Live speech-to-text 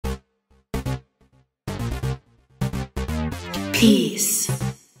peace,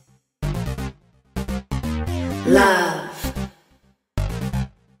 love,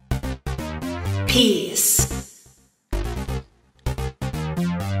 peace.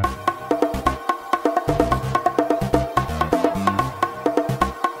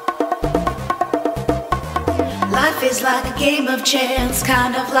 Life is like a game of chance,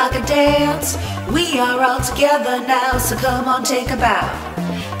 kind of like a dance. We are all together now, so come on, take a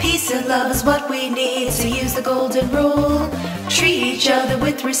bow. Peace and love is what we need, so use the golden rule. Treat each other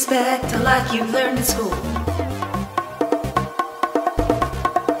with respect, like you learned in school.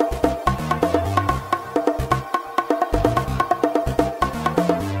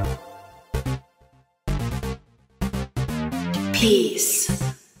 Peace,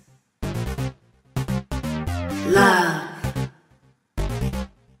 love,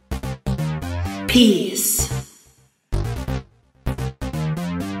 peace.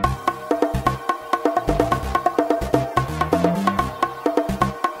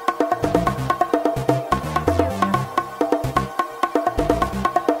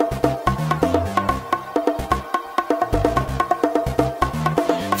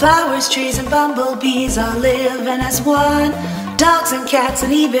 Flowers, trees, and bumblebees all living as one. Dogs and cats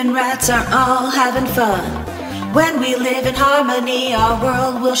and even rats are all having fun. When we live in harmony, our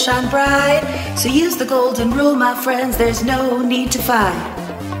world will shine bright. So use the golden rule, my friends, there's no need to fight.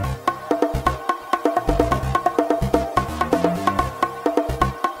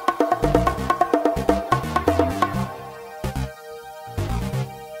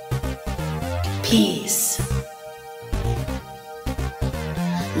 Peace,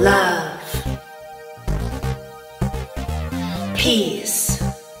 love, peace.